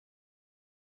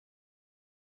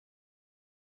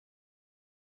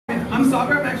I'm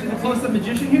Sagar. I'm actually the close-up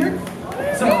magician here.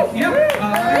 So, yeah,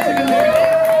 I'm actually gonna be...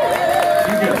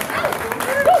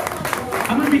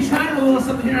 I'm gonna be trying a little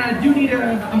something here. I do need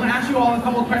I'm gonna ask you all a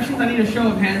couple of questions. I need a show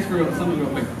of hands for something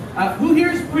real quick. Who here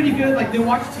is pretty good? Like, they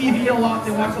watch TV a lot.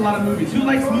 They watch a lot of movies. Who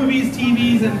likes movies,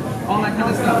 TVs, and all that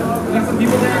kind of stuff? We got some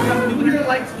people there. We got some people here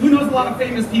that who knows a lot of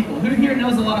famous people? Who here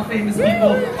knows a lot of famous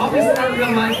people? Obviously not in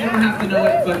real life. You don't have to know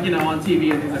it, but you know, on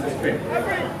TV and things like this. Great.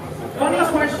 Funny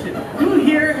question. Who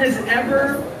here has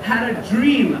ever had a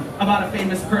dream about a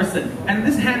famous person? And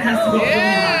this hand has to go really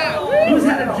high. Who's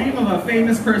had a dream of a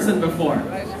famous person before? I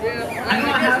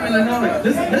know I haven't, I know it.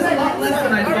 There's a lot less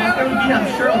than I thought there would be. I'm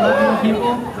sure a lot more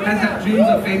people has had dreams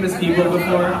of famous people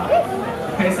before.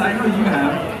 Okay, so I know you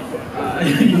have.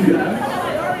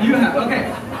 You have.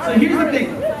 Okay, so here's the thing.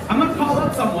 I'm going to call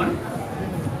up someone,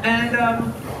 and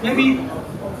maybe...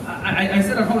 I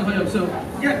said I'll call up, so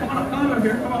yeah, come on over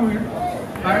here,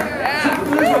 Alright?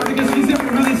 Because she's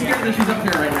really scared that she's up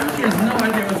here right now. She has no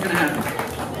idea what's going to happen.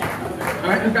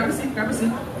 Alright, grab a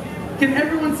seat. Can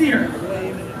everyone see her?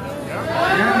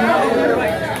 Yeah.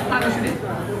 Hi, what's your name?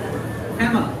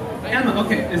 Emma,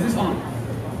 okay, is this on?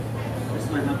 This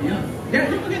might not be on. Yeah,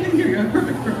 okay, they can hear you.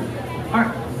 Perfect.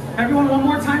 Alright, everyone one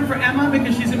more time for Emma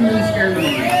because she's really scared of the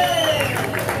moment.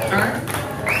 Alright?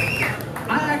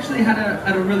 I actually had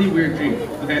a really weird dream,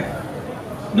 okay?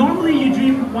 Normally you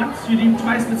dream once, you dream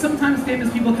twice, but sometimes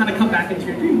famous people kind of come back into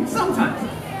your dream. Sometimes.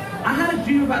 I had a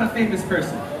dream about a famous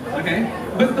person, okay?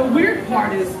 But the weird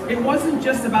part is, it wasn't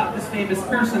just about this famous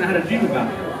person I had a dream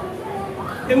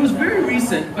about. It was very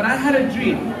recent, but I had a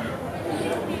dream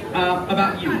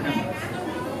about you.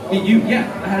 Yeah,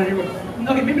 I had a dream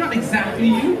about, okay, maybe not exactly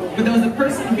you, but there was a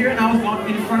person here and I was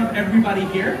walking in front of everybody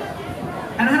here.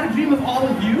 And I had a dream of all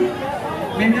of you.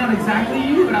 Maybe not exactly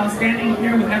you, but I was standing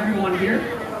here with everyone here.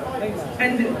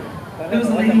 And there was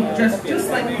a lady dressed just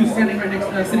like you sitting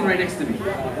right next to me.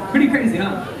 Pretty crazy,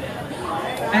 huh?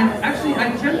 And actually,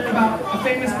 I dreamt about a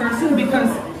famous person because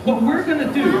what we're going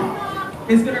to do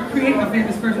is going to create a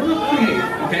famous person. We're going to create,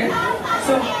 okay?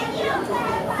 So,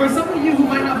 for some of you who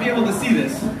might not be able to see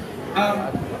this,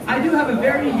 I do have a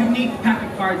very unique pack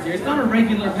of cards here. It's not a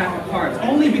regular pack of cards,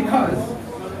 only because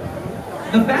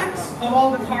the backs of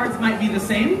all the cards might be the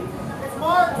same.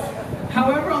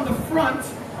 However, on the front,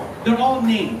 they're all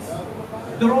names.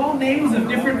 They're all names of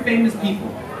different famous people.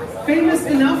 Famous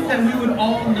enough that we would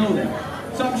all know them.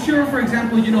 So I'm sure, for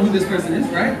example, you know who this person is,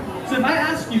 right? So if I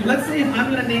ask you, let's say if I'm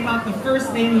going to name out the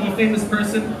first name of a famous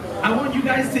person, I want you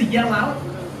guys to yell out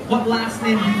what last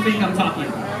name you think I'm talking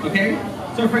about, okay?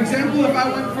 So for example, if I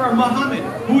went for Muhammad,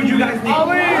 who would you guys name?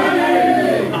 Ali!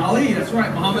 Ali, that's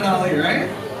right, Muhammad Ali, right?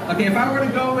 Okay, if I were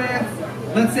to go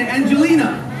with, let's say,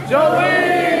 Angelina.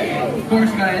 Jolie! Of course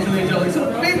you got Angelina Jolie.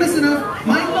 So famous enough,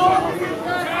 Michael?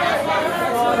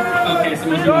 Okay, some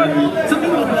people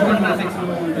went with Jordan, I think some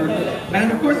people went with Jordan.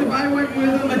 And of course, if I went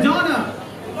with Madonna.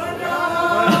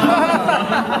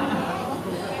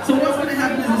 So what's going to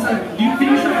happen is this, can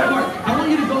you show the card? I want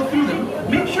you to go through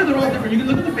them. Make sure they're all different. You can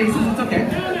look at the faces, it's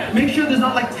okay. Make sure there's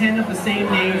not like 10 of the same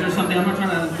names or something. I'm not trying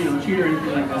to, cheat or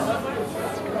anything like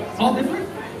this. All different?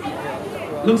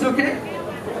 Looks okay?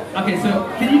 Okay, so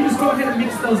can you just go ahead and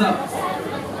mix those up?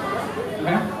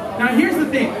 Okay? Now here's the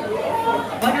thing.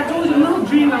 Like I told you, a little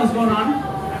dream that was going on.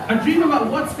 A dream about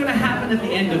what's going to happen at the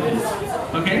end of this.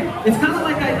 Okay? It's kind of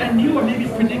like I knew or maybe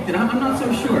predicted. I'm not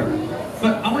so sure.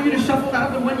 But I want you to shuffle that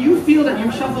up. And when you feel that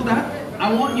you've shuffled that,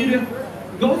 I want you to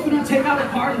go through, take out a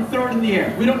card and throw it in the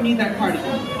air. We don't need that card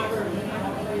anymore.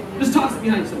 Just toss it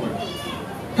behind somewhere.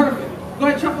 Perfect. Go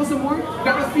ahead, shuffle some more.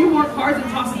 Grab a few more cards and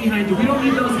toss it behind you. We don't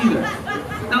need those either.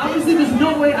 Now obviously there's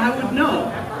no way I would know.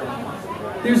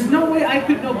 There's no way I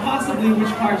could know possibly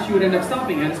which card she would end up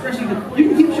stopping at, especially you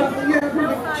can keep shuffling. Yeah,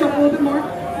 perfect. Shuffle a little bit more.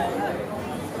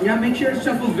 Yeah, make sure it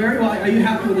shuffles very well. Are you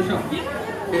happy with the shuffle?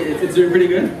 It's doing pretty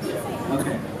good?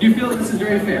 Okay. Do you feel that this is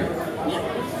very fair?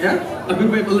 Yeah? A good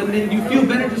way of eliminating. Do you feel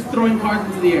better just throwing cards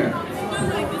into the air?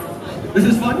 This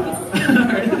is fun?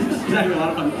 Alright, this is having a lot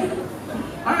of fun.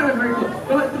 Alright, very cool.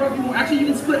 Go ahead, throw a few more. Actually, you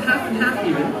can split half and half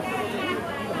even.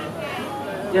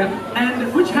 Yeah,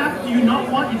 and which half do you not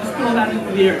want? You just throw that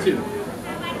into the air too.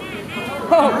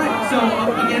 Alright, so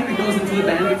again, it goes into the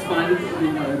band, it's fine.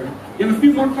 You have a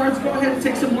few more cards, go ahead and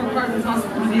take some more cards and toss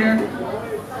it into the air.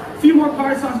 A few more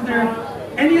cards, toss it there.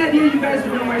 Any idea you guys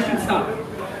know where I should stop?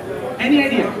 Any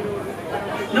idea?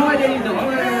 No idea you don't.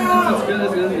 That's good,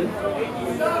 that's good,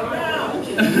 that's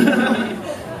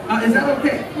good. Is that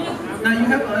okay? Now you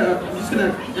have, I'm just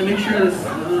gonna make sure this,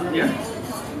 yeah.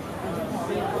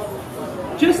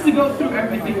 Just to go through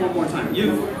everything one more time.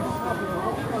 You've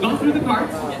gone through the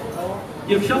cards.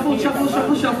 You've shuffled, shuffled,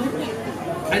 shuffled, shuffled.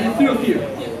 And you threw a few.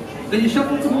 Then you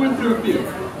shuffled some more and threw a few.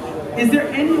 Is there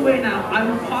any way now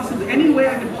any way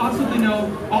I could possibly know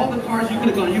all the cards you could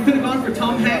have gone? You could have gone for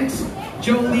Tom Hanks,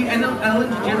 Jolie, Ellen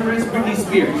DeGeneres, Britney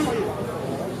Spears.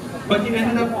 But you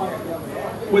ended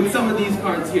up with some of these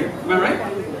cards here. Am I right?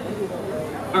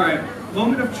 Alright,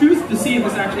 moment of truth to see if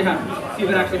this actually happens. See if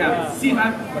it actually happens. See if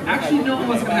I actually know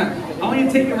what's going to happen. I want you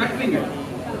to take your right finger.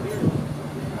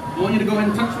 I want you to go ahead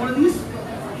and touch one of these.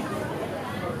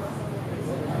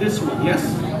 This one, yes?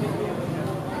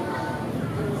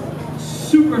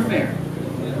 Super fair.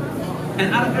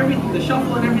 And out of everything, the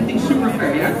shuffle and everything, super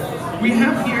fair, yeah? We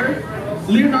have here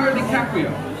Leonardo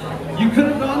DiCaprio. You could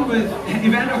have gone with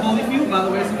Evander Holyfield, by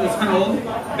the way, so it's kind of old.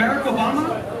 Barack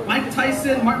Obama, Mike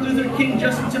Tyson, Martin Luther King,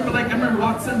 Justin Timberlake, Emma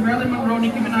Watson, Marilyn Monroe,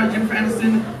 Nicki Minaj, Jennifer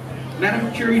Aniston,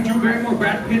 Madame Curie, Drew Barrymore,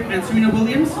 Brad Pitt, and Serena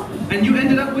Williams. And you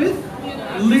ended up with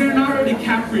Leonardo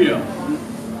DiCaprio.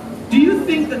 Do you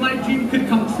think that my dream could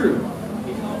come true?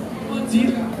 See,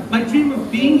 my dream of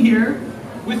being here,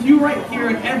 with you right here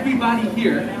and everybody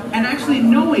here, and actually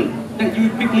knowing that you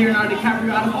would pick Leonardo DiCaprio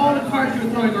out of all the cards you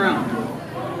were throwing around.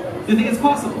 Do you think it's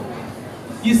possible?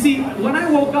 You see, when I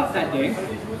woke up that day,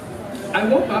 I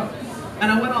woke up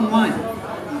and I went online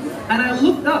and I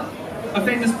looked up a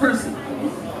famous person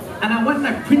and I went and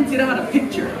I printed out a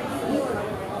picture.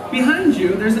 Behind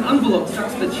you, there's an envelope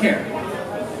stuck to the chair.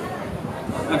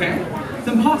 Okay? It's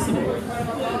impossible.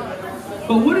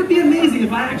 But would it be amazing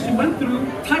if I actually went through,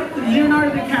 typed in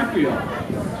Leonardo DiCaprio,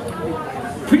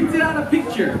 printed out a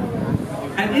picture,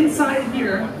 and inside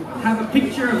here have a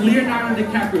picture of Leonardo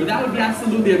DiCaprio? That would be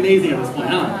absolutely amazing at this point,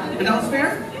 huh? And that was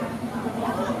fair?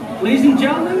 Ladies and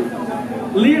gentlemen,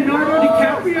 Leonardo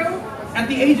DiCaprio at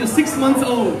the age of 6 months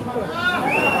old.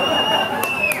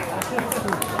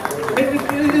 It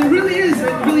really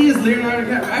is Leonardo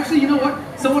DiCaprio. Actually, you know what?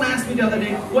 Someone asked me the other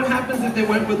day, what happens if they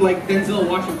went with like Denzel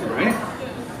Washington, right?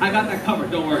 I got that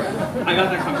covered, don't worry. I got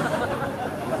that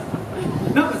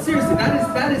covered. No, but seriously,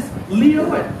 that is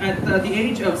Leo at the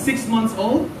age of 6 months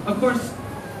old. Of course,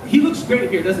 he looks great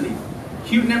here, doesn't he?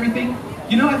 Cute and everything.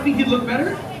 You know, I think he'd look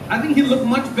better. I think he'd look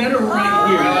much better right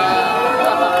here.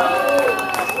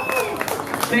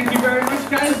 Thank you very much,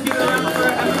 guys. Give it a round for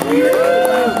Emma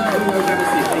here.